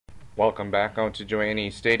Welcome back out to Joanne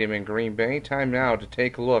Stadium in Green Bay. Time now to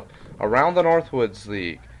take a look around the Northwoods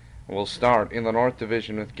League. We'll start in the North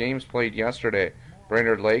Division with games played yesterday.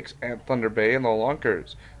 Brainerd Lakes at Thunder Bay and the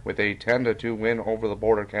Lunkers with a 10-2 win over the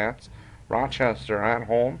Border Cats. Rochester at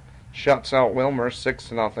home shuts out Wilmer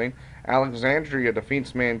 6-0. Alexandria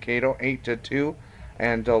defeats Mankato 8-2,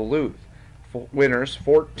 and Duluth winners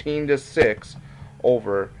 14-6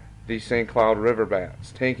 over the St. Cloud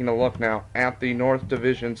Riverbats. Taking a look now at the North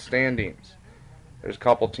Division standings. There's a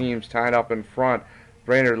couple teams tied up in front.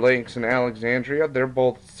 Brainerd Lakes and Alexandria, they're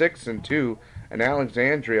both 6-2, and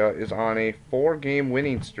Alexandria is on a 4-game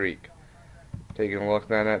winning streak. Taking a look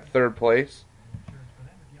then at third place,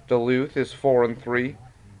 Duluth is 4-3.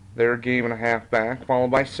 They're a game and a half back,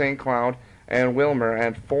 followed by St. Cloud and Wilmer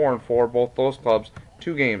at 4-4, both those clubs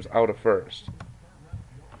 2 games out of first.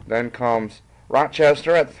 Then comes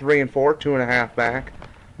Rochester at 3-4, 2.5 back.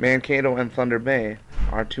 Mankato and Thunder Bay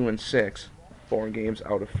are 2-6, 4 games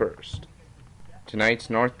out of first. Tonight's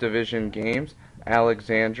North Division games: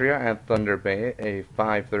 Alexandria at Thunder Bay, a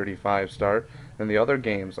 5:35 start, and the other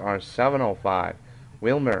games are 7:05.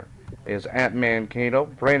 Wilmer is at Mankato,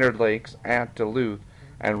 Brainerd Lakes at Duluth,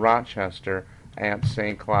 and Rochester at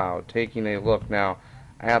St. Cloud. Taking a look now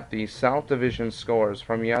at the South Division scores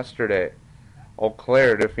from yesterday. Eau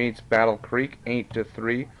Claire defeats Battle Creek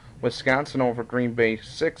 8-3. Wisconsin over Green Bay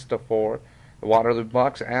 6-4. The Waterloo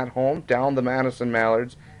Bucks at home down the Madison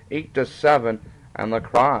Mallards 8-7, and La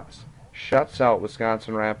Crosse shuts out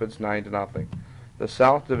Wisconsin Rapids 9-0. The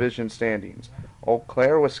South Division standings: Eau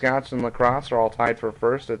Claire, Wisconsin, and La Crosse are all tied for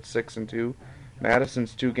first at 6-2.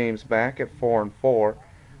 Madison's 2 games back at 4-4.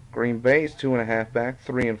 Green Bay's 2.5 back,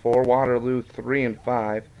 3-4. Waterloo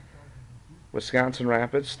 3-5. Wisconsin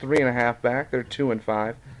Rapids 3.5 back, they're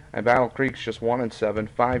 2-5, and Battle Creek's just 1-7,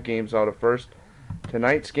 5 games out of first.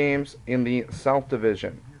 Tonight's games in the South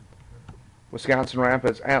Division: Wisconsin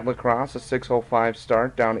Rapids at La Crosse, a 6:05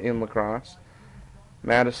 start down in La Crosse.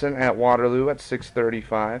 Madison at Waterloo at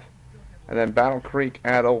 6:35, and then Battle Creek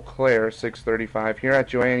at Eau Claire 6:35. Here at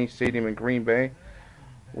Joanne Stadium in Green Bay,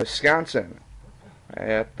 Wisconsin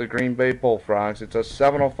at the Green Bay Bullfrogs. It's a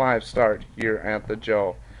 7:05 start here at the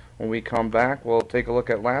Joe. When we come back, we'll take a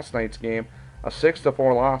look at last night's game, a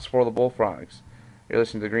 6-4 loss for the Bullfrogs. You're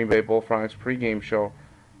listening to the Green Bay Bullfrogs pregame show,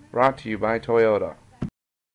 brought to you by Toyota.